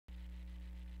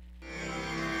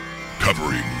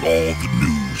covering all the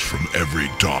news from every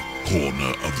dark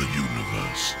corner of the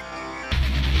universe.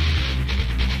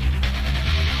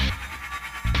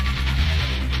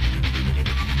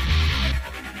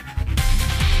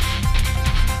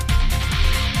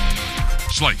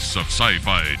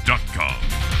 SliceofSciFi.com.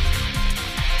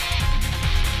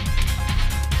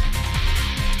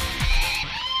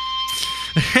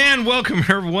 And welcome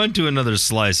everyone to another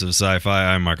Slice of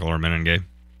Sci-Fi. I'm Michael Armenengay.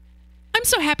 I'm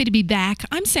so happy to be back.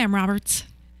 I'm Sam Roberts.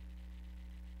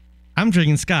 I'm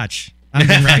drinking scotch. I'm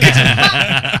Ben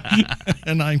Rackington.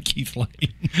 And I'm Keith Lane.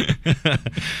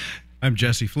 I'm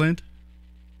Jesse Flint.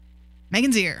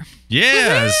 Megan's here.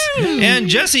 Yes. And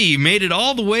Jesse made it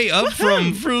all the way up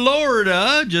from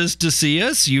Florida just to see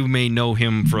us. You may know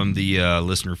him from the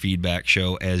listener feedback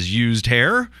show as Used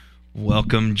Hair.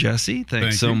 Welcome, Jesse.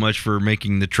 Thanks so much for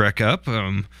making the trek up.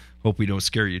 Hope we don't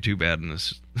scare you too bad in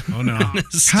this. Oh, no.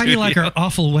 How do you like our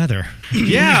awful weather?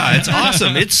 Yeah, it's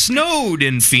awesome. It snowed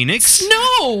in Phoenix.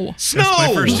 Snow! Snow! That's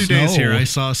my first 2 days here. I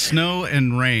saw snow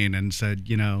and rain and said,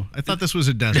 I thought this was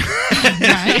a desert.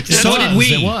 Right? So did we.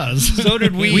 It was. So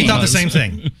did we. We thought the same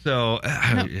thing. So,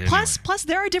 No, plus,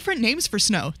 there are different names for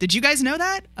snow. Did you guys know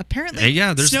that? Apparently,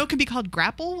 snow can be called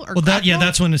grapple or grapnel.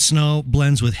 That's when the snow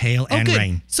blends with hail and good.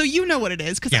 rain. So you know what it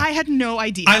is, because Yeah. I had no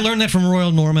idea. I learned that from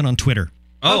Royal Norman on Twitter.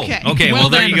 Oh, Okay. okay. Well,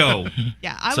 there you go.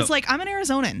 Yeah, I was like, I'm an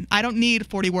Arizonan. I don't need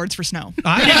 40 words for snow. It's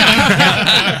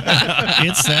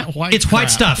that white. It's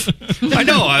white stuff. I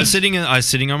know. I was sitting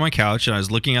on my couch and I was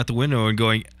looking out the window and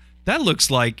going, "That looks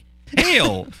like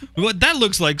hail. That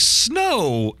looks like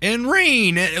snow and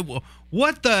rain.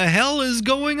 What the hell is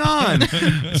going on?"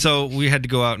 So we had to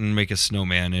go out and make a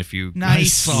snowman. If you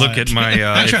look at my,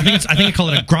 Actually, I think I call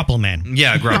it a grapple man.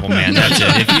 Yeah, grapple man. That's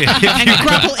it. And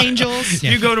grapple angels. If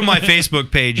you go to my Facebook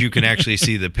page, you can actually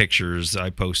see the pictures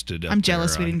I posted. I'm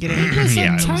jealous we didn't get any.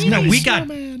 Yeah.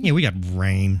 We got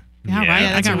rain. Yeah,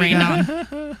 right. I got rain on.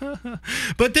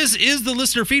 But this is the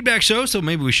listener feedback show, so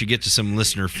maybe we should get to some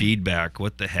listener feedback.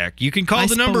 What the heck? You can call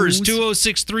the numbers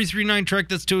 206-339-TREK.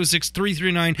 That's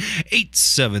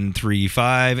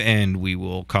 206-339-8735, and we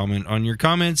will comment on your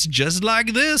comments just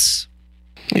like this.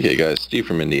 Hey guys, Steve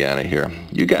from Indiana here.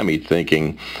 You got me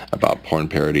thinking about porn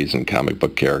parodies and comic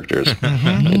book characters.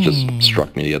 It just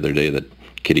struck me the other day that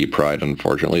Kitty Pryde,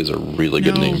 unfortunately, is a really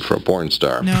good name for a porn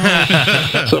star. No.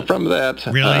 So from that,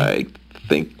 Really? I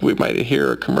think we might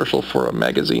hear a commercial for a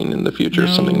magazine in the future,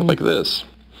 something like this.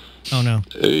 Oh, no.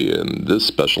 Hey, in this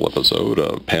special episode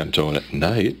of Pantone at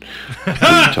Night, we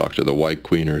talk to the White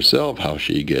Queen herself, how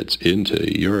she gets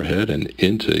into your head and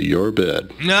into your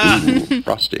bed. Ooh,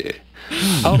 Frosty.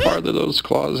 How far do those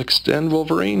claws extend,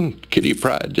 Wolverine? Kitty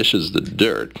Pryde dishes the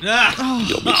dirt.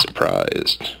 You'll be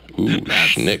surprised. Ooh,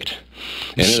 schnicked.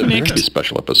 And in a very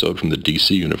special episode from the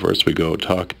DC universe, we go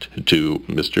talk to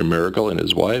Mr. Miracle and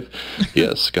his wife.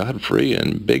 Yes, Godfrey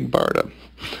and Big Barda.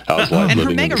 How's life And her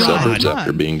living in the Mega Rod. suburbs Come on.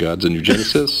 after being God's in New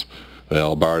Genesis?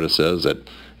 Well, Barda says that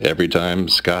every time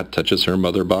Scott touches her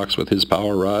mother box with his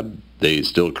power rod, they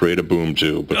still create a boom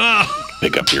tube.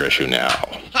 Pick up your issue now.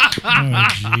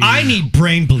 I need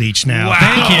brain bleach now. Wow.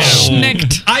 Thank you.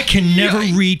 Schnicked. I can never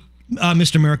read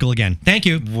Mr. Miracle again. Thank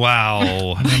you.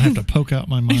 Wow. I'm gonna have to poke out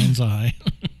my mind's eye.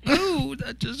 Oh,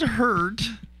 that just hurt.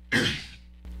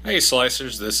 Hey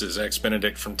Slicers, this is X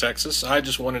Benedict from Texas. I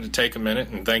just wanted to take a minute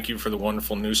and thank you for the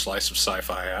wonderful new Slice of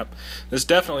Sci-Fi app. This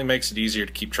definitely makes it easier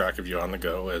to keep track of you on the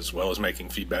go, as well as making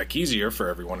feedback easier for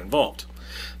everyone involved.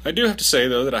 I do have to say,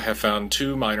 though, that I have found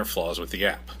 2 minor flaws with the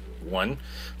app. One,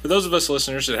 for those of us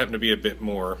listeners that happen to be a bit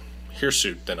more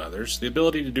hirsute than others, the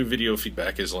ability to do video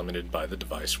feedback is limited by the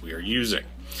device we are using.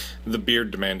 The beard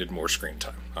demanded more screen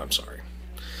time. I'm sorry.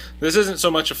 This isn't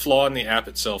so much a flaw in the app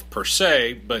itself per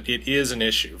se, but it is an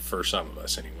issue for some of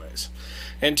us anyways.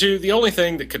 And 2, the only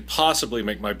thing that could possibly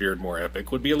make my beard more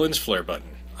epic would be a lens flare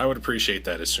button. I would appreciate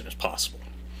that as soon as possible.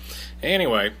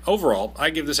 Anyway, overall, I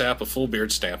give this app a full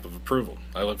beard stamp of approval.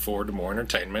 I look forward to more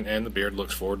entertainment, and the beard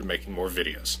looks forward to making more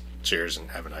videos. Cheers and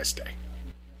have a nice day.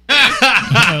 A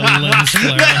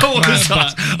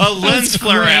lens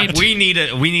flare app. We need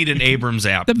an Abrams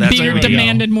app. The beard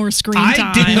demanded more screen time.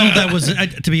 I didn't know that was,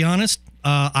 to be honest,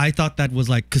 I thought that was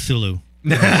like Cthulhu.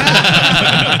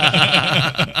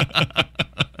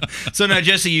 So now,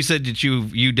 Jesse, you said that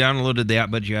you downloaded the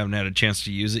app, but you haven't had a chance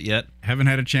to use it yet. Haven't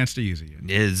had a chance to use it yet.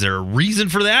 Is there a reason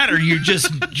for that, or you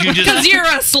just because you're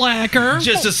a slacker?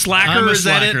 Just a slacker? I'm a is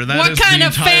slacker. that it? What kind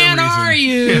of fan are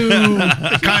you?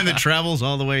 The kind that travels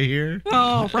all the way here.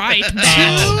 Oh, right.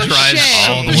 Drives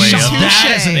all the way up.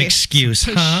 That is an excuse,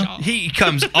 huh? He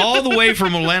comes all the way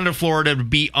from Orlando, Florida, to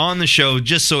be on the show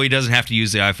just so he doesn't have to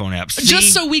use the iPhone app. See?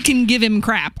 Just so we can give him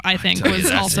crap, I think, was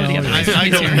also the other reason. I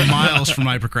go miles from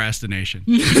my procrastination.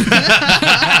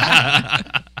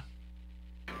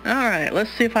 All right,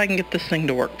 let's see if I can get this thing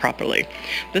to work properly.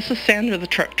 This is Sandra, the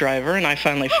truck driver, and I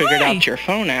finally figured out your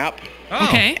phone app. Oh.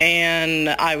 Okay. And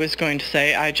I was going to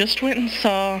say, I just went and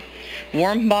saw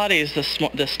Warm Bodies this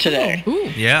today. Oh,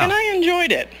 ooh. Yeah. And I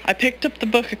enjoyed it. I picked up the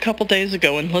book a couple days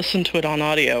ago and listened to it on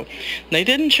audio. They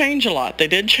didn't change a lot. They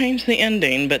did change the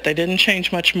ending, but they didn't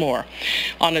change much more.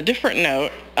 On a different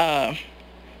note,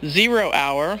 0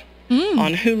 Hour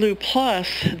on Hulu Plus,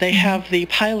 they have the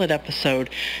pilot episode,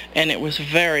 and it was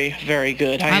very, very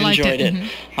good. I enjoyed it.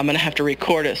 I'm going to have to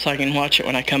record it so I can watch it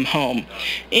when I come home.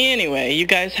 Anyway, you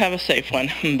guys have a safe one.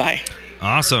 Bye.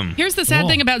 Awesome. Here's the sad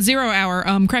thing about 0 Hour,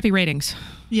 crappy ratings.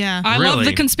 Yeah. I love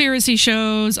the conspiracy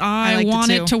shows. I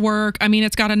want it to work. I mean,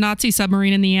 it's got a Nazi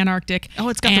submarine in the Antarctic. Oh,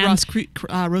 it's got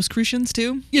the Rosicrucians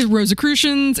too? Yeah,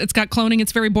 Rosicrucians. It's got cloning.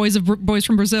 It's very Boys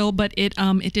from Brazil, but it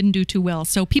didn't do too well.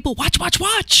 So people watch.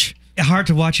 Hard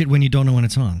to watch it when you don't know when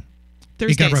it's on.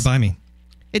 Thursdays. It got right by me.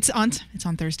 It's on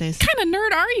Thursdays. What kind of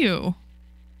nerd are you?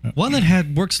 One that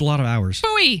works a lot of hours.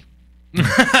 Booey.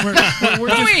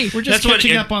 We're just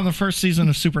catching up on the first season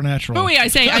of Supernatural. Booey, I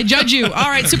say, I judge you. All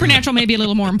right, Supernatural may be a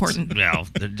little more important. Well,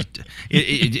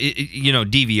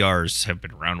 DVRs have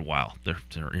been around a while. They're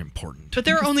important. But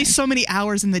there are only so many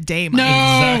hours in the day, Mike.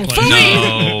 No, Exactly.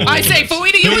 Fooey. I say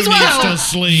Fooey to you as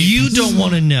well. You don't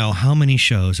want to know how many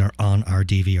shows are on our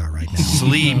DVR right now.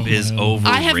 Sleep is overrated.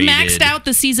 I have maxed out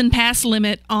the season pass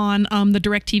limit on the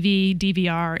DirecTV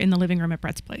DVR in the living room at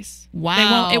Brett's place.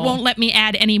 Wow. It won't let me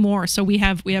add any more. So we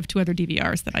have 2 other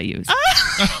DVRs that I use.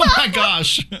 Oh my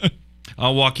gosh.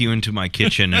 I'll walk you into my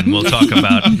kitchen and we'll talk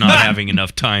about not having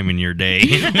enough time in your day.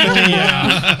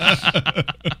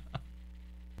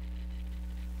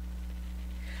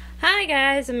 Hi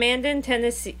guys, Amanda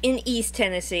in East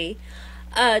Tennessee.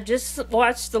 Just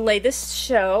watched the latest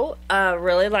show.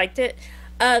 Really liked it.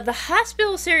 The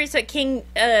hospital series that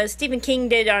Stephen King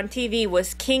did on TV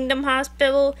was Kingdom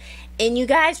Hospital, and you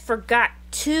guys forgot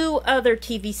 2 other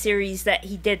TV series that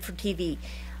he did for TV.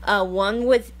 One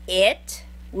with It,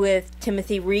 with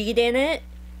Timothy Reed in it,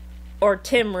 or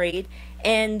Tim Reed,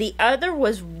 and the other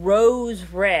was Rose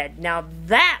Red. Now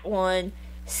that one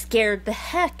scared the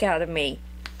heck out of me.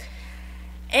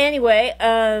 Anyway,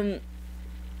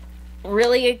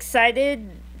 really excited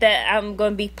that I'm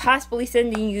going to be possibly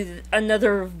sending you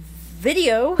another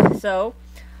video. So,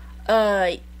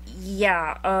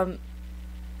 yeah,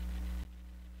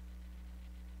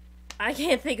 I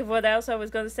can't think of what else I was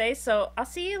going to say, so I'll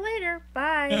see you later.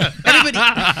 Bye.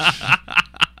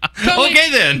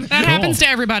 Okay, then. That happens to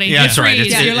everybody. Yeah, that's right.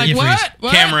 You're like,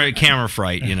 what? Camera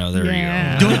fright. There you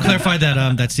go. Do want to clarify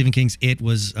that Stephen King's It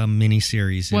was a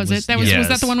miniseries. Was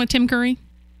that the one with Tim Curry?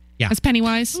 Yeah. As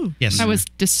Pennywise? Ooh. Yes. That was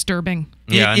disturbing.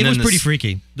 Yeah, it was pretty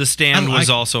freaky. The Stand was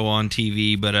also on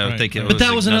TV, but I think it was. But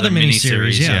that was another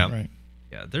miniseries. Yeah. Right.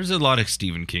 Yeah, there's a lot of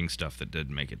Stephen King stuff that did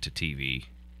make it to TV,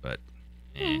 but.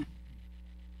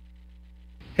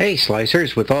 Hey,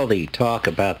 Slicers, with all the talk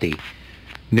about the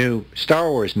new Star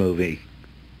Wars movie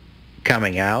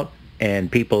coming out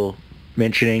and people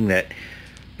mentioning that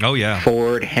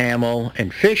Ford, Hamill,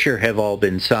 and Fisher have all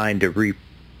been signed to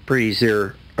reprise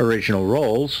their original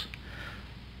roles,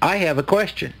 I have a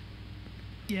question.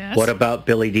 Yes. What about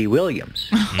Billy D. Williams?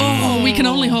 Oh, we can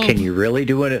only hope. Can you really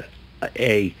do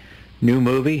a new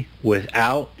movie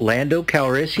without Lando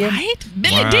Calrissian? Right?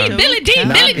 Billy D.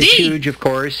 Not as huge, of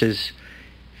course, as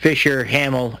Fisher,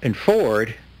 Hamill, and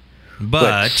Ford,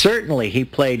 but certainly he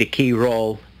played a key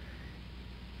role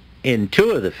in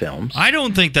 2 of the films. I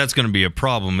don't think that's going to be a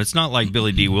problem. It's not like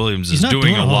Billy D. Williams is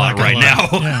doing a lot right now.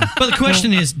 Yeah. But the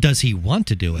question is, does he want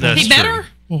to do it? That's he better?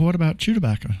 True. Well, what about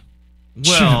Chewbacca?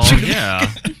 Well,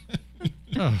 yeah.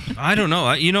 I don't know.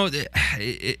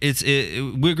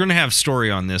 We're going to have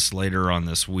story on this later on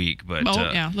this week, but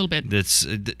a little bit.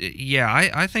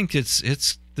 I think this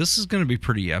is going to be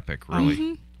pretty epic, really.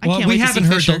 Mm-hmm. Well, we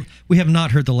have not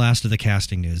heard the last of the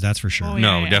casting news. That's for sure.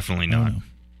 Definitely not.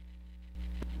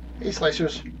 Hey,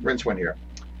 Slicers, Rincewind here.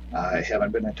 I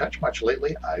haven't been in touch much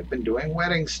lately. I've been doing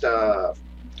wedding stuff.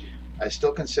 I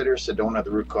still consider Sedona the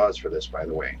root cause for this, by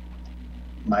the way.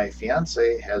 My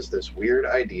fiance has this weird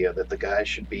idea that the guy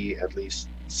should be at least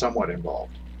somewhat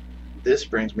involved. This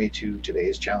brings me to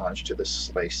today's challenge to the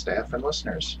Slice staff and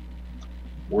listeners.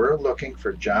 We're looking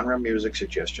for genre music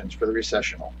suggestions for the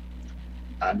recessional.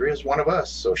 Andrea is one of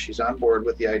us, so she's on board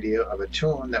with the idea of a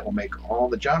tune that will make all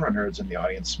the genre nerds in the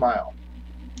audience smile.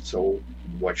 So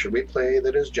what should we play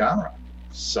that is genre?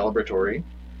 Celebratory,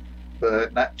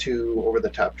 but not too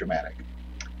over-the-top dramatic.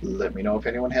 Let me know if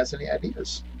anyone has any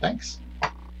ideas. Thanks.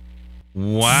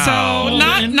 Wow.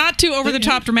 So not too over the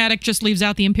top dramatic, just leaves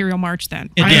out the Imperial March then.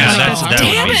 I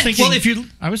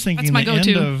was thinking my the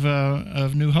go-to. end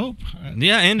of New Hope.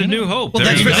 Yeah, end of New Hope. Well,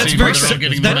 that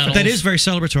is very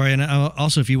celebratory, and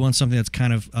also if you want something that's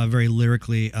kind of very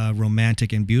lyrically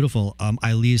romantic and beautiful,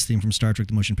 Ilea's theme from Star Trek: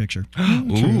 The Motion Picture.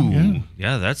 Ooh,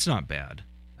 yeah, that's not bad.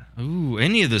 Ooh,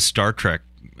 any of the Star Trek.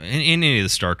 Any of the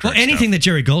Star Trek. Well, anything stuff. that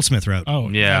Jerry Goldsmith wrote. Oh,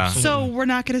 yeah. Absolutely. So we're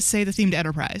not going to say the themed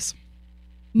Enterprise.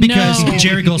 Because No.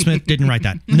 Jerry Goldsmith didn't write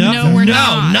that. No, we're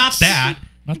not. not that.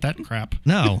 Not that crap.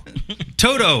 No.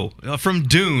 Toto from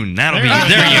Dune. That'll be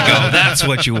there. You go. That's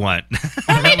what you want.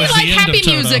 Or maybe like happy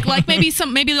Toto. music, like maybe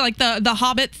like the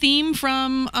Hobbit theme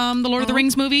from the Lord of the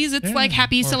Rings movies. It's like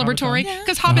happy, celebratory,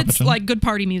 because Hobbit's like good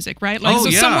party music, right?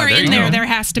 Like somewhere in there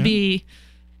has to be.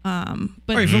 But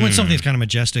Or if you want something that's kind of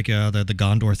majestic, the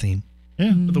Gondor theme.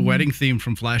 Yeah, the wedding theme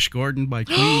from Flash Gordon by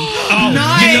Queen.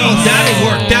 Nice. You know, that'll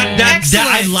work. That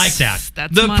I like that.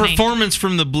 That's The money. performance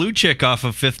from the blue chick off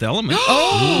of Fifth Element.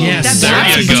 Yes. There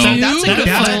you go. That's a good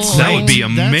one. That would be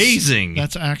amazing.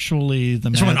 That's actually the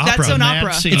It's from an opera. That's an mad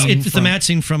opera. scene It's the from mad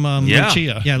scene from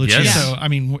Lucia. Yeah, Lucia. Yes. So, I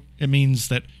mean, it means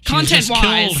that she has just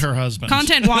Content-wise. killed her husband.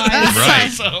 Content-wise, Right.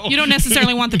 So- you don't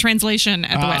necessarily want the translation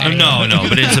at the wedding. No,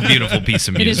 but it's a beautiful piece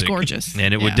of It music. is gorgeous.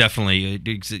 And it would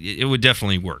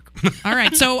definitely work. All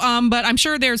right, so but I'm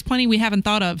sure there's plenty we haven't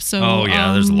thought of. So Oh,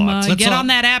 yeah, there's lots. Get on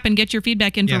that app and get your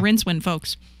feedback in for Rincewind,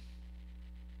 folks.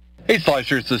 Hey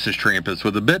Slicers, this is Trampus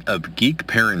with a bit of geek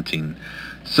parenting.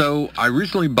 So I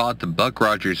recently bought the Buck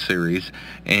Rogers series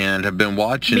and have been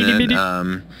watching it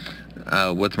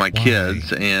with my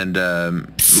kids, and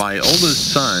my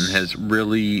oldest son has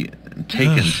really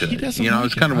taken to it. You know, I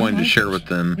was kind of wanting to share with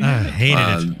them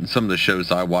some of the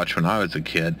shows I watched when I was a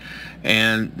kid.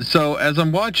 And so as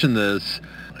I'm watching this,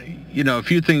 you know, a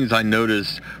few things I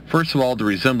noticed. First of all, the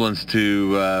resemblance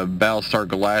to Battlestar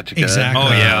Galactica. Exactly. Oh,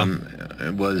 yeah.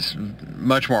 It was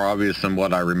much more obvious than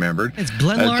what I remembered. It's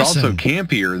Glenn It's Larson. also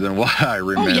campier than what I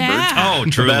remembered. yeah. Oh,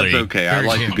 But truly. that's okay. I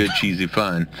like the good cheesy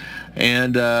fun.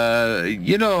 And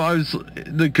you know,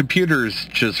 the computers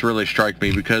just really strike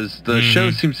me because the show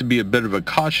seems to be a bit of a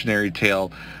cautionary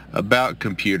tale about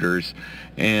computers,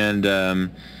 and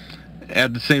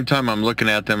at the same time I'm looking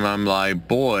at them, I'm like,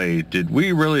 boy, did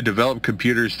we really develop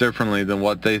computers differently than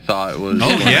what they thought was.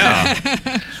 Oh,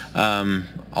 yeah.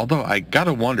 Although I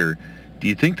gotta wonder, do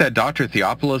you think that Dr.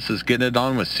 Theopolis is getting it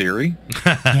on with Siri?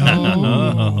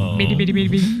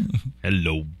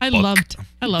 Hello, I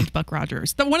loved Buck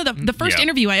Rogers. One of the first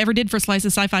interview I ever did for Slice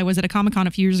of Sci-Fi was at a Comic-Con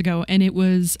a few years ago, and it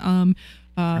was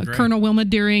Colonel Wilma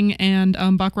Deering and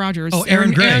Buck Rogers. Oh,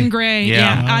 Aaron Gray. Aaron Gray.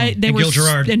 Yeah. They And were Gil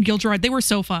Gerard. And Gil Gerard. They were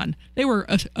so fun. They were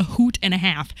a hoot and a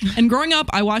half. And growing up,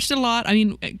 I watched it a lot. I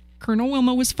mean, Colonel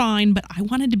Wilma was fine, but I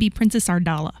wanted to be Princess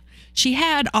Ardala. She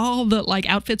had all the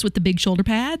outfits with the big shoulder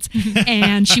pads,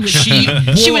 and she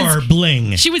was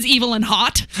bling. She was evil and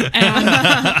hot.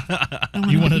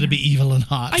 And You wanted to be evil and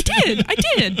hot. I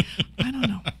did. I don't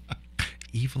know.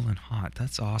 Evil and hot.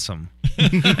 That's awesome.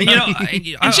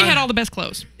 And she had all the best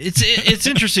clothes. It's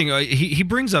interesting. He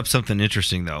brings up something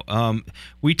interesting though.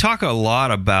 We talk a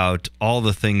lot about all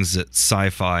the things that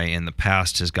sci-fi in the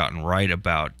past has gotten right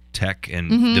about tech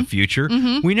and the future.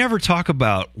 We never talk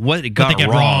about what it got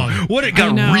wrong. What it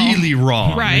got really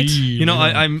wrong. Right. You know,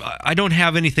 I don't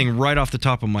have anything right off the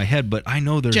top of my head, but I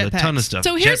know there's a ton of stuff.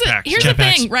 So here's the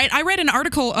thing, right? I read an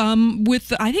article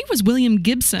with, I think it was William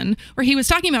Gibson, where he was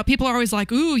talking about people are always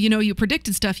like, ooh, you know, you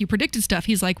predicted stuff.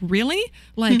 He's like, really?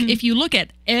 Like, if you look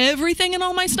at everything in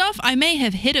all my stuff, I may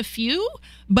have hit a few,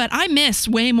 but I miss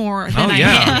way more than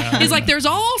I hit. He's like, there's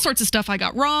all sorts of stuff I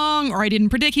got wrong or I didn't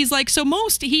predict. He's like, so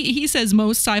he says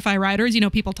most sci-fi writers, you know,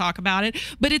 people talk about it,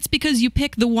 but it's because you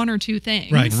pick the one or two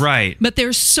things. Right. But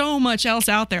there's so much else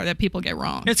out there that people get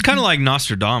wrong. It's kind of like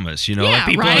Nostradamus, you know. Yeah, like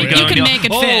people right. go, You can make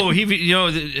it fit. Oh,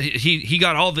 he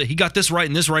got he got this right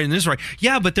and this right and this right.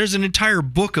 Yeah, but there's an entire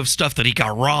book of stuff that he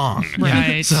got wrong.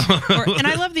 Right. And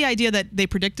I love the idea that they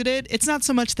predicted it. It's not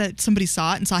so much that somebody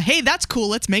saw it and saw, hey, that's cool,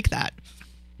 let's make that.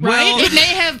 Right? Well, it may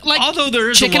have, although there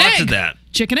is a lot to that.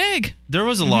 chicken egg. There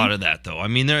was a lot of that, though. I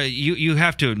mean, you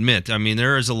have to admit, I mean,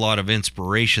 there is a lot of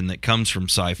inspiration that comes from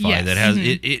sci-fi that has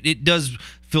it does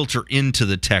filter into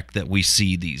the tech that we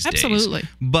see these days. Absolutely.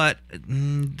 But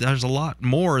there's a lot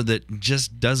more that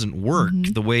just doesn't work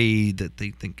the way that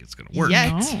they think it's going to work.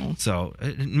 No. So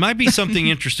it might be something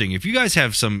interesting. If you guys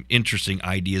have some interesting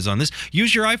ideas on this,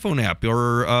 use your iPhone app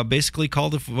or basically call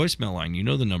the voicemail line. You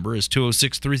know the number is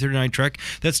 206-339-TREK.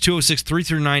 That's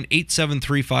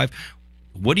 206-339-8735.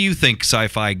 What do you think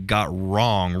Sci-Fi got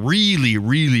wrong? Really,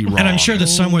 really wrong. And I'm sure that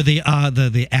somewhere the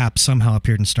app somehow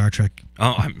appeared in Star Trek.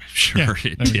 Oh, I'm sure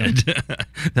it did.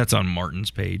 That's on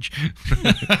Martin's page.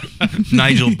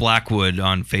 Nigel Blackwood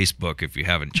on Facebook, if you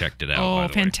haven't checked it out. Oh,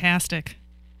 fantastic.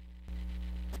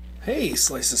 Hey,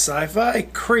 Slice of Sci-Fi,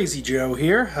 Crazy Joe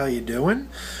here. How you doing?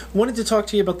 Wanted to talk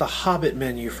to you about the Hobbit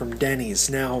menu from Denny's.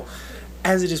 Now,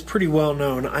 as it is pretty well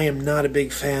known, I am not a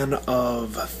big fan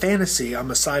of fantasy. I'm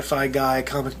a sci-fi guy,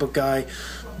 comic book guy,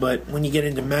 but when you get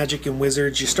into magic and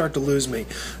wizards, you start to lose me.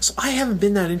 So I haven't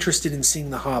been that interested in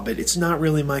seeing The Hobbit. It's not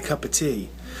really my cup of tea.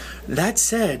 That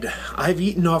said, I've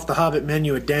eaten off the Hobbit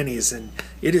menu at Denny's, and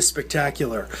it is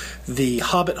spectacular. The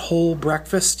Hobbit whole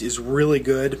breakfast is really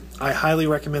good. I highly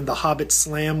recommend the Hobbit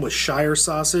Slam with Shire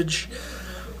sausage.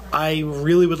 I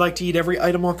really would like to eat every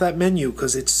item off that menu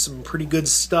because it's some pretty good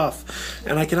stuff.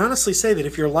 And I can honestly say that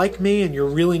if you're like me and you're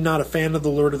really not a fan of The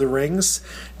Lord of the Rings,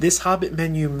 this Hobbit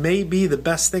menu may be the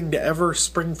best thing to ever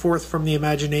spring forth from the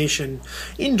imagination,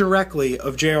 indirectly,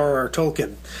 of J.R.R.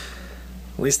 Tolkien.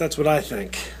 At least that's what I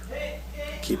think.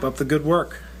 Keep up the good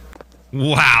work.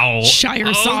 Wow.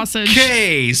 Shire sausage.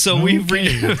 Okay, so we've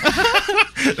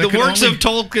the works of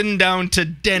Tolkien down to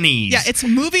Denny's. Yeah, it's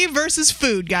movie versus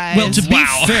food, guys. Well, to be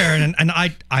fair, and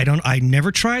I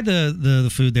never tried the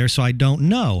food there, so I don't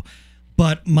know.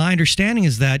 But my understanding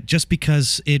is that just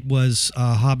because it was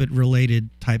a Hobbit-related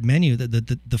type menu,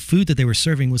 the food that they were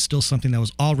serving was still something that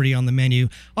was already on the menu.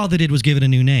 All they did was give it a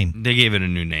new name. They gave it a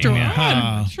new name. Sure.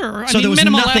 Yeah. Sure. So there was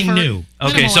nothing new.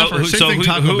 Okay, so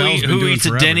who eats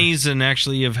at Denny's and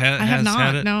actually has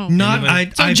had it? No.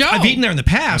 I've eaten there in the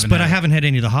past, but I haven't had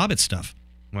any of the Hobbit stuff.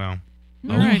 Wow.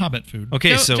 All right. Hobbit food. Okay,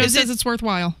 Joe says it's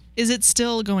worthwhile. Is it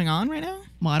still going on right now?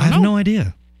 Well, I have no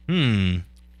idea. I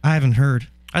haven't heard.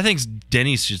 I think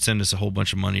Denny's should send us a whole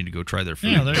bunch of money to go try their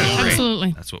food. Yeah, there you go.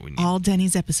 Absolutely. That's what we need. All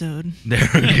Denny's episode. There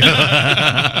we go.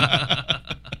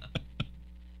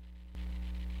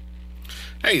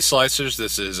 Hey, Slicers,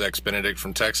 this is X-Benedict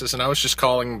from Texas, and I was just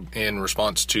calling in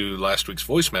response to last week's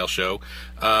voicemail show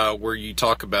where you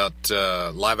talk about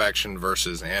live action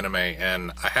versus anime,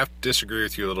 and I have to disagree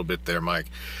with you a little bit there, Mike.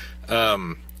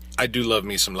 I do love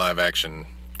me some live action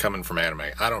coming from anime.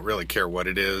 I don't really care what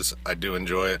it is. I do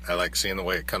enjoy it. I like seeing the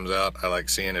way it comes out. I like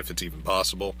seeing if it's even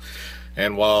possible.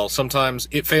 And while sometimes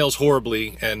it fails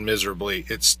horribly and miserably,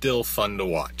 it's still fun to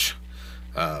watch.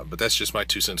 But that's just my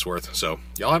 2 cents worth. So,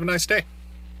 y'all have a nice day.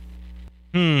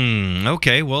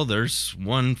 Okay, well, there's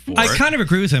one for I kind of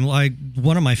agree with him. Like,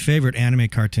 one of my favorite anime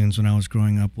cartoons when I was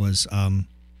growing up was,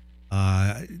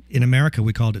 in America,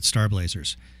 we called it Star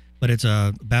Blazers. But it's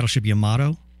a Battleship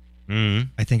Yamato, I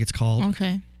think it's called.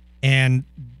 Okay. And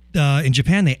in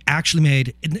Japan, they actually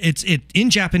made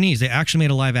in Japanese. They actually made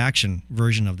a live action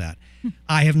version of that.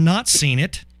 I have not seen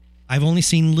it. I've only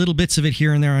seen little bits of it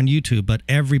here and there on YouTube. But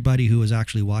everybody who has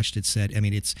actually watched it said, I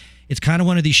mean, it's kind of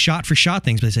one of these shot for shot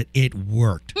things. But they said it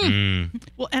worked.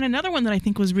 Well, and another one that I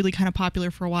think was really kind of popular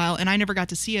for a while, and I never got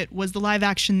to see it, was the live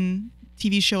action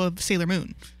TV show of Sailor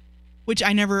Moon, which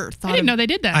I never thought. I didn't know they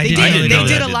did that. They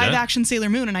did a live action Sailor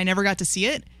Moon, and I never got to see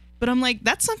it. But I'm like,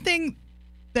 that's something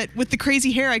that with the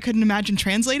crazy hair I couldn't imagine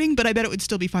translating, but I bet it would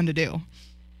still be fun to do.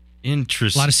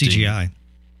 Interesting. A lot of CGI.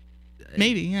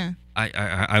 Maybe, yeah.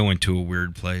 I went to a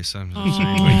weird place. I'm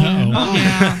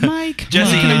yeah, Mike.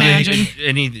 Jesse, I can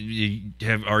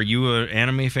imagine. Are you an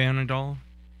anime fan at all?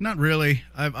 Not really.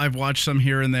 I've watched some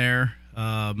here and there.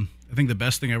 I think the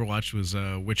best thing I ever watched was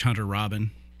Witch Hunter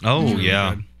Robin. Oh,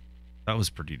 yeah. That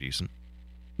was pretty decent.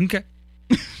 Okay.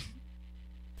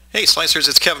 Hey, Slicers,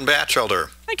 it's Kevin Batchelder.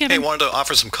 Hi, Kevin. Hey, wanted to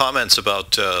offer some comments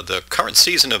about the current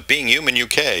season of Being Human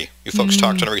UK. You folks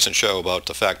talked on a recent show about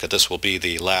the fact that this will be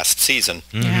the last season.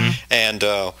 Yeah. And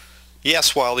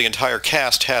yes, while the entire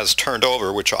cast has turned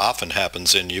over, which often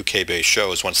happens in UK-based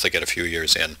shows once they get a few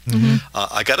years in,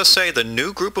 I got to say the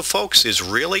new group of folks is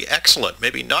really excellent.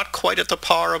 Maybe not quite at the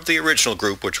par of the original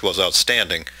group, which was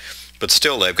outstanding, but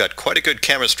still they've got quite a good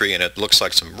chemistry, and it looks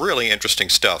like some really interesting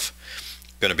stuff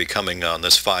going to be coming on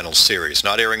this final series.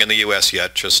 Not airing in the U.S.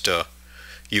 yet, just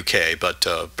UK, but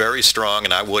very strong,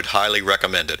 and I would highly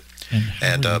recommend it.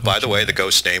 And by the way, the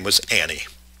ghost name was Annie.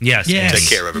 Yes. Take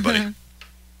care, everybody.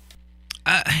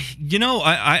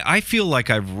 I feel like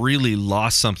I've really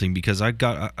lost something because I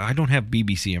don't have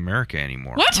BBC America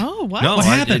anymore. What? Oh, what? No, What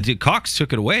happened? Cox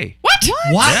took it away. What?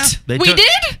 What? Yeah, We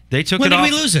did? They took When it did off.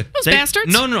 we lose it? Those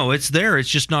bastards? No, it's there. It's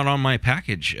just not on my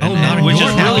package. Oh, which is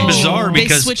really Oh. bizarre They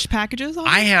because switched packages on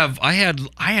I you?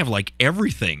 have like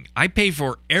everything. I pay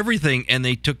for everything, and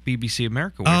they took BBC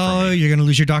America away Oh, from me. you're going to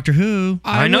lose your Doctor Who.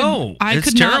 I know. I It's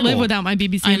could not live terrible. without my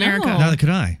BBC I know. America. Neither could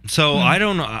I. So I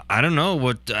don't know. I don't know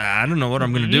what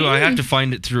I'm going to do. I have to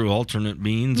find it through alternate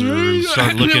means or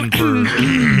start looking for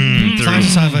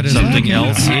Sci-Fi does something that.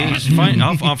 else. Yeah, just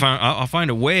I'll find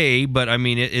a way, but I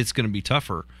mean it's going to be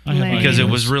tougher because it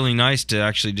was really nice to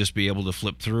actually just be able to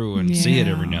flip through and see it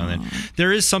every now and then.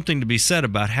 There is something to be said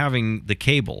about having the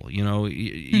cable. You know,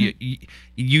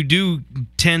 you do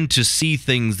tend to see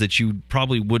things that you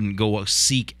probably wouldn't go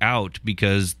seek out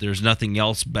because there's nothing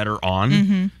else better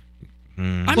on.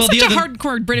 I'm such a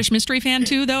hardcore British mystery fan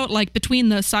too, though. Like between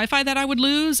the sci-fi that I would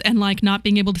lose and like not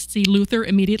being able to see Luther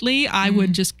immediately, I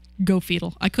would just go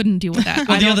fetal. I couldn't deal with that.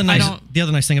 Well, the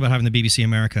other nice thing about having the BBC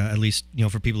America, at least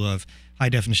for people who have high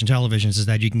definition televisions, is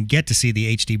that you can get to see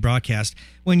the HD broadcast.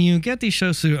 When you get these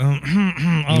shows through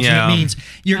alternate means,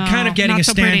 you're kind of getting a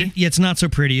standard. Yeah, it's not so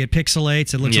pretty. It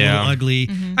pixelates. It looks a little ugly.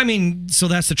 I mean, so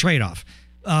that's the trade-off.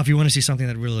 If you want to see something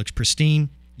that really looks pristine,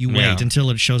 you wait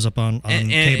until it shows up on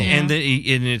cable. And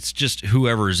it's just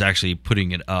whoever is actually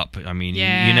putting it up. I mean,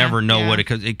 you never know what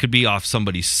it could be off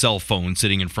somebody's cell phone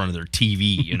sitting in front of their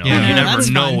TV. You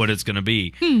never know what it's going to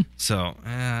be. So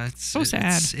it's so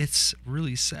sad. It's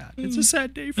really sad. It's a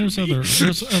sad day for me.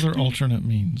 There's other alternate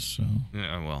means. So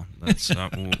yeah, well, that's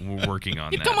we're working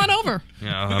on that. Come on over.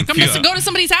 Yeah, go to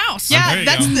somebody's house. Yeah,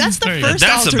 that's the first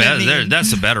alternate mean.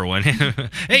 That's a better one.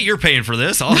 Hey, you're paying for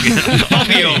this. I'll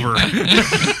be over.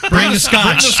 Bring the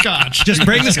scotch. Just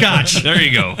bring the scotch. There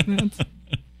you go.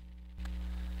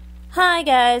 Hi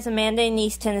guys, Amanda in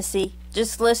East Tennessee.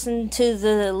 Just listened to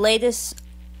the latest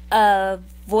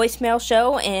voicemail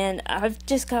show, and I've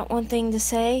just got one thing to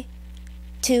say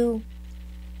to,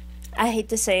 I hate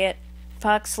to say it,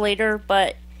 Fox Slater,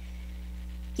 but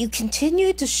you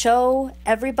continue to show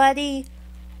everybody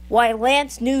why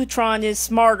Lance Neutron is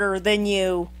smarter than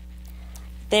you.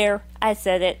 There, I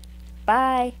said it.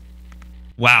 Bye.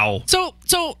 Wow. So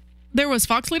there was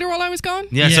Fox Leader while I was gone?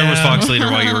 Yes, there was Fox Leader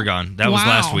while you were gone. That was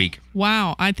last week.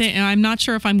 Wow. I'm not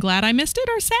sure if I'm glad I missed it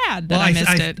or sad that I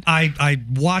missed it. I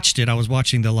watched it. I was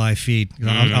watching the live feed.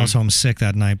 I was homesick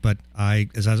that night, but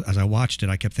as I watched it,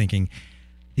 I kept thinking,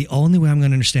 the only way I'm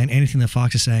going to understand anything that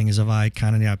Fox is saying is if I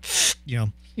kind of,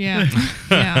 Yeah.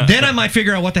 Then I might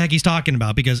figure out what the heck he's talking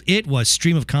about, because it was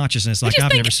stream of consciousness like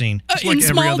I've never seen. In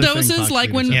small doses,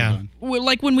 like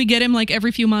when we get him like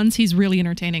every few months, he's really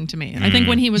entertaining to me. And I think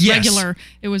when he was regular,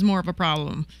 it was more of a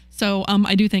problem. So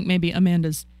I do think maybe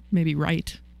Amanda's maybe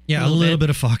right. Yeah, a little bit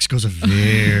of Fox goes a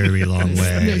very long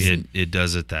way. It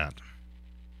does at that.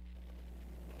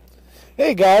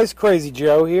 Hey guys, Crazy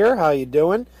Joe here. How you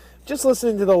doing? Just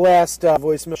listening to the last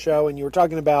voicemail show, and you were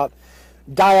talking about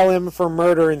Dial M for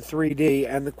Murder in 3D,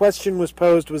 and the question was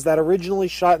posed, was that originally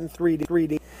shot in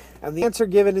 3D? And the answer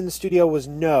given in the studio was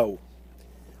no.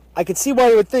 I could see why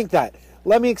you would think that.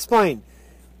 Let me explain.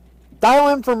 Dial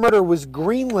M for Murder was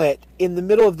greenlit in the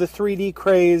middle of the 3D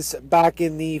craze back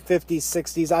in the 50s,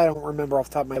 60s. I don't remember off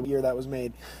the top of my head what year that was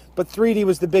made. But 3D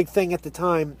was the big thing at the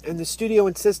time, and the studio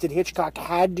insisted Hitchcock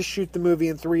had to shoot the movie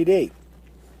in 3D.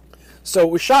 So it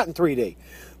was shot in 3D.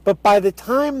 But by the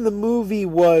time the movie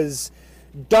was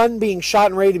done being shot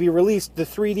and ready to be released, the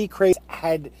 3D craze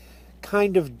had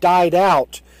kind of died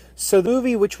out. So the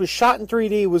movie, which was shot in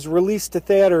 3D, was released to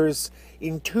theaters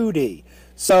in 2D.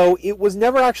 So it was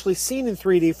never actually seen in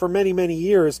 3D for many, many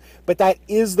years, but that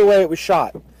is the way it was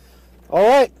shot. All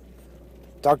right.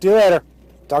 Talk to you later.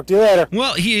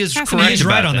 Well, he is correct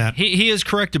about that. He is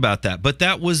correct about that. But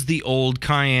that was the old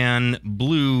Cayenne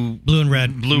blue and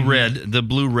red, the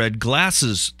blue-red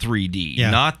glasses 3D,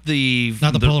 not the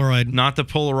Polaroid, not the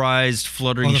polarized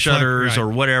fluttering shutters or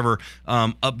whatever,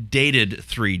 updated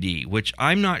 3D. Which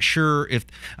I'm not sure if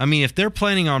they're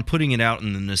planning on putting it out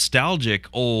in the nostalgic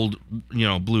old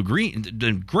blue-green,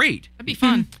 then great. That'd be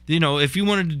fun. If you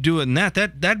wanted to do it in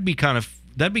that'd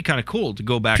be kind of cool to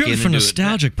go back in and do it. For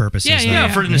nostalgic purposes.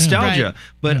 For nostalgia. Right.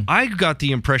 But I got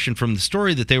the impression from the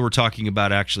story that they were talking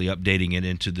about actually updating it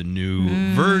into the new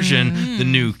version, the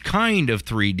new kind of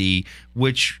 3D,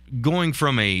 which going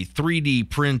from a 3D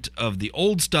print of the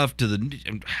old stuff to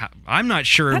the... I'm not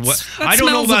sure I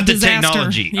don't know about the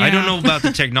technology. I don't know about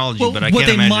the technology, but I can't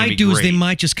imagine what they might do is they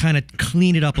might just kind of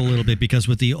clean it up a little bit, because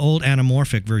with the old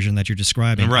anamorphic version that you're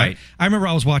describing... Right. I remember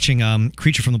I was watching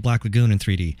Creature from the Black Lagoon in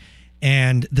 3D.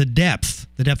 And the depth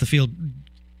of field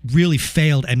really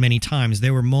failed at many times.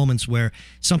 There were moments where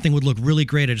something would look really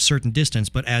great at a certain distance,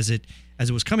 but as it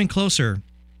was coming closer,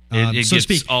 it so gets to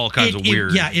speak, all kinds of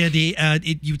weird.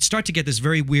 You would start to get this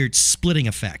very weird splitting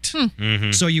effect.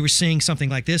 Mm-hmm. So you were seeing something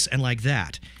like this and like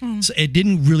that. So it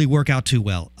didn't really work out too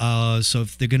well. So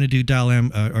if they're going to do Dial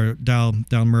M or Dial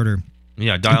Murder,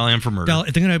 Dial M for Murder.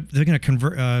 If they're gonna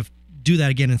convert do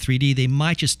that again in 3D, they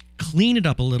might just clean it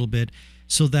up a little bit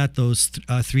so that those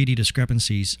 3D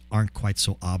discrepancies aren't quite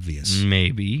so obvious.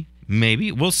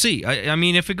 Maybe we'll see. I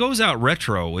mean, if it goes out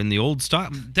retro in the old style,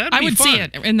 that'd be I would fun. see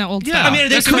it in the old style. I mean,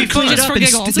 they could clean it up for and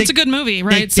giggles. It's a good movie,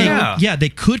 right? They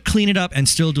could clean it up and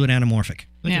still do it anamorphic.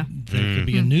 There could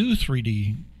be a new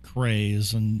 3D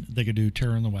craze, and they could do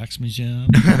Terror in the Wax Museum.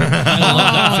 I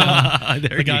love that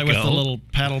film. The guy with the little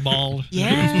paddle ball.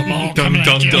 Yeah. The ball Dun, coming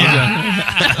dun,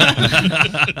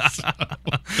 at you.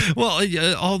 Well,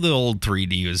 all the old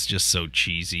 3D was just so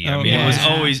cheesy. I Oh, mean, yeah. it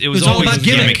was always about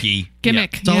gimmick. gimmicky.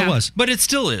 Gimmick. That's all it was. But it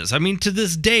still is. I mean, to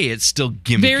this day, it's still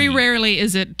gimmicky. Very rarely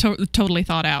is it totally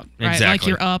thought out, right? Exactly. Like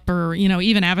you're Up, or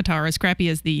even Avatar, as crappy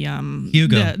as the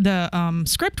Hugo. the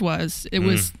script was, it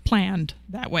was planned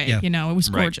that way. Yeah. It was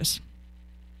gorgeous.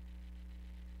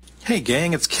 Hey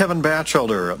gang, it's Kevin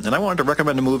Batchelder, and I wanted to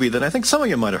recommend a movie that I think some of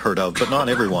you might have heard of, but not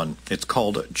everyone. It's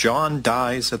called John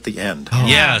Dies at the End. Oh,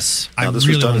 yes. Now, this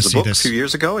was done as a book a few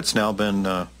years ago. It's now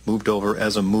been moved over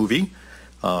as a movie.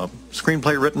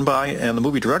 Screenplay written by and the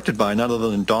movie directed by none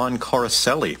other than Don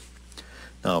Caraselli.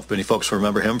 Now, if many folks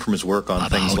remember him from his work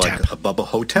on things like Bubba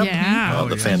Hotep,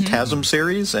 the Phantasm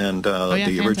series, and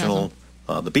the original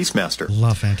The Beastmaster.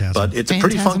 Love Phantasm. But it's a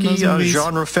pretty funky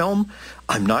genre film.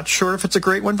 I'm not sure if it's a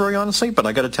great one, very honestly, but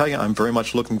I got to tell you, I'm very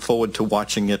much looking forward to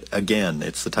watching it again.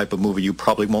 It's the type of movie you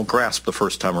probably won't grasp the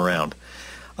first time around.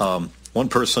 One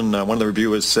person, one of the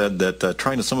reviewers said that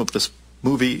trying to sum up this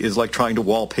movie is like trying to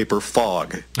wallpaper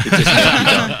fog. It just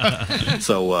can't be done.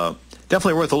 So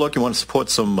definitely worth a look. You want to support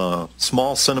some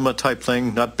small cinema type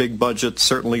thing, not big budget,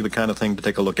 certainly the kind of thing to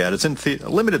take a look at. It's in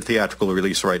limited theatrical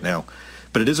release right now.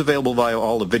 But it is available via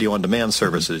all the video-on-demand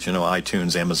services,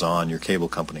 iTunes, Amazon, your cable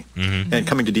company, and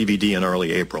coming to DVD in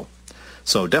early April.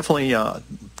 So definitely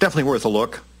worth a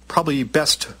look. Probably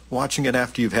best watching it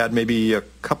after you've had maybe a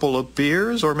couple of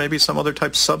beers or maybe some other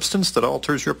type of substance that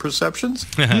alters your perceptions.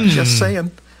 Just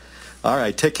saying. All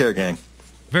right, take care, gang.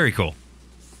 Very cool.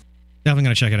 Definitely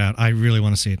going to check it out. I really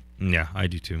want to see it. Yeah, I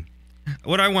do too.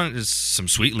 What I want is some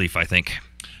Sweet Leaf, I think.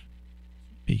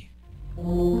 The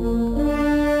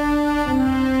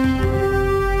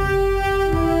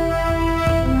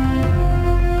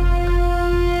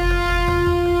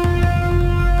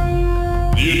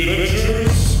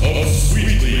Adventures of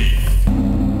Sweet Leaf.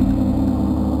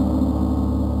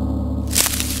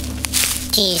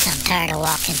 Geez, I'm tired of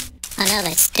walking. I know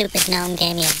that stupid gnome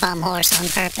gave me a bum horse on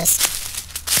purpose.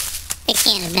 It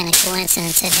can't have been a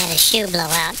coincidence it had a shoe blow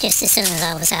out just as soon as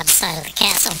I was outside of the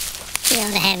castle. He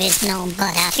ought to have his gnome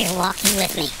butt out here walking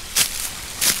with me.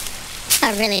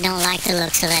 I really don't like the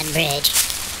looks of that bridge.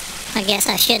 I guess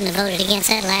I shouldn't have voted against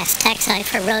that last tax hike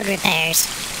for road repairs.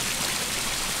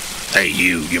 Hey,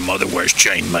 your mother wears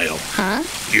chainmail. Huh?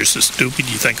 You're so stupid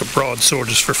you think a broadsword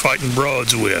is for fighting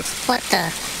broads with. What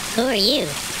the? Who are you?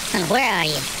 And where are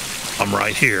you? I'm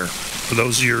right here. Are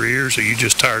those your ears, or are you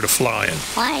just tired of flying?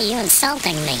 Why are you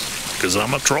insulting me? Because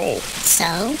I'm a troll.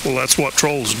 So? Well, that's what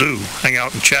trolls do. Hang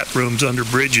out in chat rooms under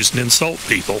bridges and insult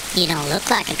people. You don't look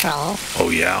like a troll. Oh,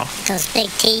 yeah? Those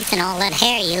big teeth and all that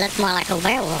hair, you look more like a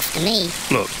werewolf to me.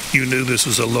 Look, you knew this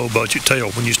was a low-budget tale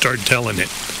when you started telling it.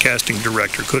 The casting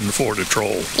director couldn't afford a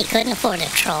troll. He couldn't afford a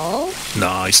troll?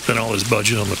 Nah, he spent all his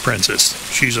budget on the princess.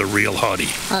 She's a real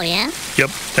hottie. Oh, yeah?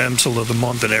 Yep, damsel of the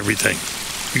month and everything.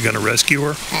 You gonna rescue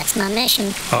her? That's my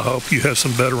mission. I hope you have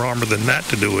some better armor than that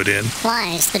to do it in. Why?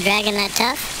 Is the dragon that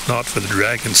tough? Not for the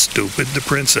dragon, stupid. The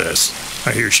princess.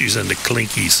 I hear she's into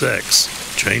clinky sex.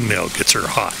 Chainmail gets her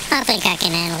hot. I think I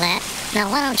can handle that. Now,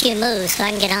 why don't you move so I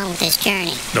can get on with this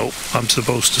journey? Nope, I'm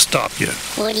supposed to stop you.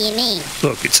 What do you mean?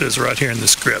 Look, it says right here in the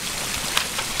script.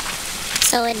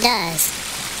 So it does.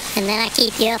 And then I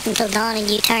keep you up until dawn and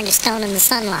you turn to stone in the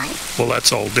sunlight. Well,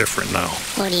 that's all different now.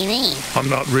 What do you mean? I'm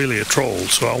not really a troll,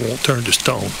 so I won't turn to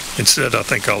stone. Instead, I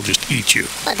think I'll just eat you.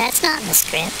 But that's not in the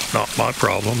script. Not my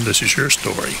problem. This is your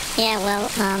story. Yeah, well,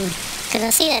 could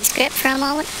I see that script for a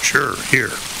moment? Sure,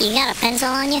 here. You got a pencil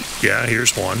on you? Yeah,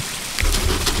 here's one.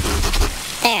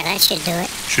 There, that should do it.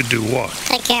 Should do what?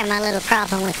 Take care of my little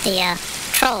problem with the,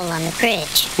 troll on the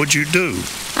bridge. What'd you do?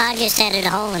 I just added a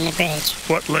hole in the bridge.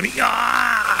 What, Lenny?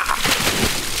 Ah!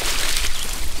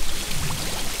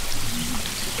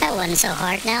 That wasn't so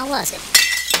hard now, was it?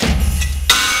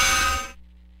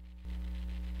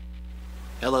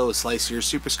 Hello, Slicer.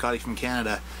 Super Scotty from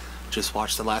Canada. Just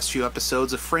watched the last few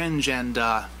episodes of Fringe, and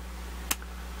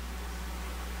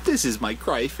this is my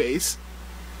cry face.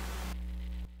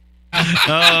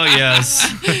 Oh,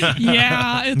 yes.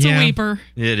 Yeah, it's a weeper.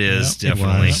 It is,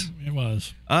 definitely. It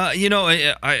was. You know,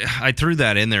 I threw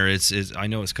that in there. I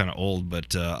know it's kind of old,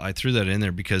 but I threw that in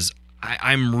there because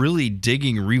I'm really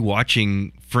digging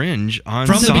rewatching Fringe on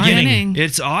from the Science. beginning.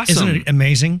 It's awesome. Isn't it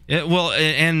amazing? Well,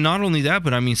 and not only that,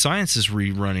 but I mean, Science is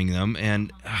rerunning them,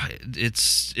 and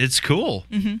it's cool.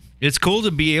 Mm-hmm. It's cool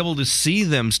to be able to see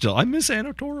them still. I miss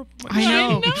Anna Torv. I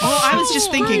know. Oh, I was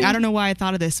just thinking. I don't know why I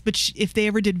thought of this, but if they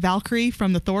ever did Valkyrie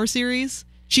from the Thor series,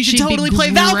 she should totally play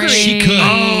Valkyrie. She could.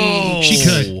 Oh, she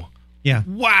could. Yeah.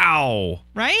 Wow.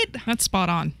 Right? That's spot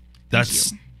on.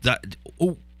 That's that.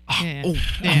 Oh. Yeah. Oh,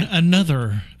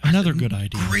 another good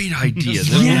idea. Great idea.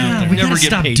 Yeah, we never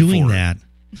stop doing that.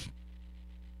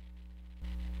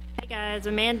 Hey guys,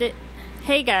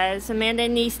 Amanda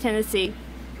in East Tennessee.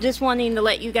 Just wanting to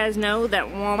let you guys know that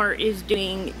Walmart is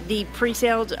doing the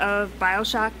pre-sales of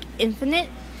BioShock Infinite.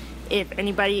 If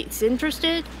anybody's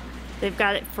interested, they've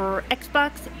got it for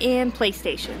Xbox and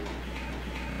PlayStation.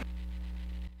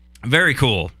 Very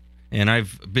cool. And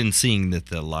I've been seeing that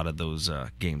a lot of those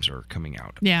games are coming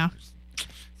out. Yeah.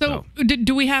 So,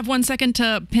 do we have 1 second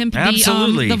to pimp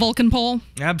Absolutely. the Vulcan poll?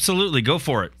 Absolutely. Go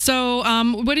for it. So,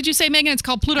 what did you say, Megan? It's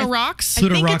called Pluto Rocks? I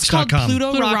think it's called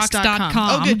PlutoRocks.com.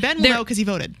 Oh, good. Ben will know because he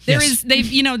voted.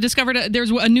 They've discovered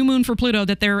there's a new moon for Pluto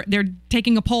that they're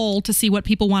taking a poll to see what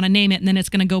people want to name it, and then it's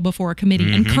going to go before a committee.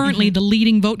 Mm-hmm. And currently, the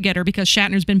leading vote getter, because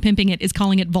Shatner's been pimping it, is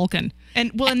calling it Vulcan.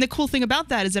 And the cool thing about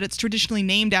that is that it's traditionally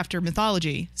named after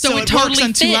mythology. So it works totally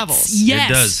on two fits. levels.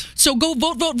 Yes. It does. So go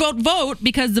vote,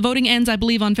 because the voting ends, I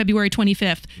believe, on February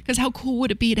 25th. Because how cool would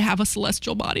it be to have a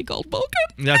celestial body called Vulcan?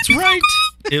 That's right.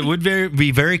 It would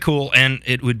be very cool, and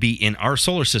it would be in our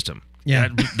solar system. Yeah.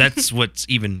 That's what's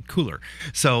even cooler.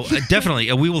 So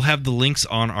definitely, we will have the links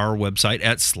on our website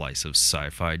at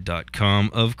sliceofscifi.com,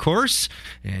 of course.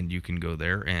 And you can go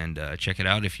there and check it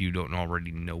out if you don't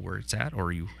already know where it's at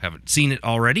or you haven't seen it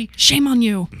already. Shame on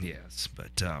you. Yes,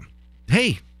 but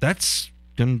hey, that's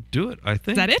going to do it, I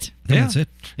think. Is that it? Yeah. That's it.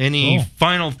 Any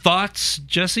final thoughts,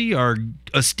 Jesse, our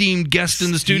esteemed guest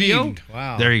in the studio?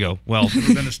 Wow. There you go. Well,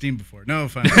 never been esteemed before. No,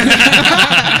 fine.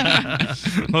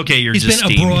 Okay, you're He's just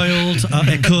been steamed. broiled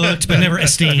and cooked, but never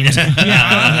esteemed.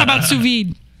 Yeah. How about sous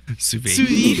vide? Sous vide. Sous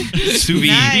vide. Sous vide.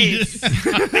 Nice.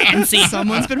 Fancy.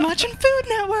 Someone's been watching Food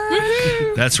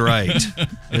Network. That's right.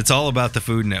 It's all about the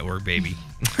Food Network, baby.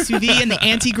 Sous vide and the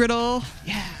anti-griddle.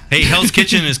 Yeah. Hey, Hell's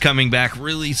Kitchen is coming back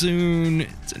really soon.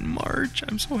 It's in March.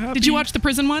 I'm so happy. Did you watch the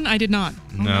prison one? I did not.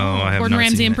 No, I have Gordon not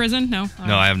Ramsay seen in that. prison? No.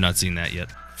 No, I have not seen that yet.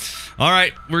 All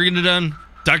right, we're going to done.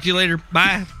 Talk to you later.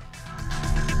 Bye.